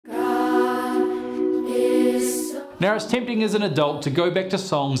Now, it's tempting as an adult to go back to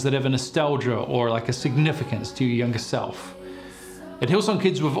songs that have a nostalgia or like a significance to your younger self. At Hillsong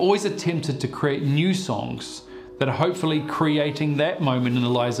Kids, we've always attempted to create new songs that are hopefully creating that moment in the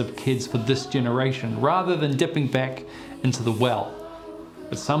lives of kids for this generation, rather than dipping back into the well.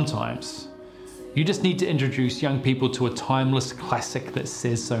 But sometimes, you just need to introduce young people to a timeless classic that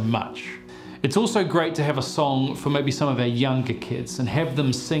says so much. It's also great to have a song for maybe some of our younger kids and have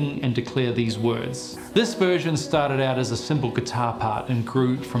them sing and declare these words. This version started out as a simple guitar part and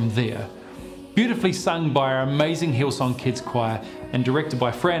grew from there. Beautifully sung by our amazing Hillsong Kids choir and directed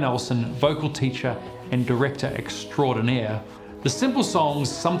by Fran Olson, vocal teacher and director extraordinaire. The simple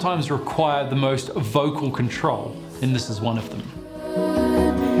songs sometimes require the most vocal control, and this is one of them.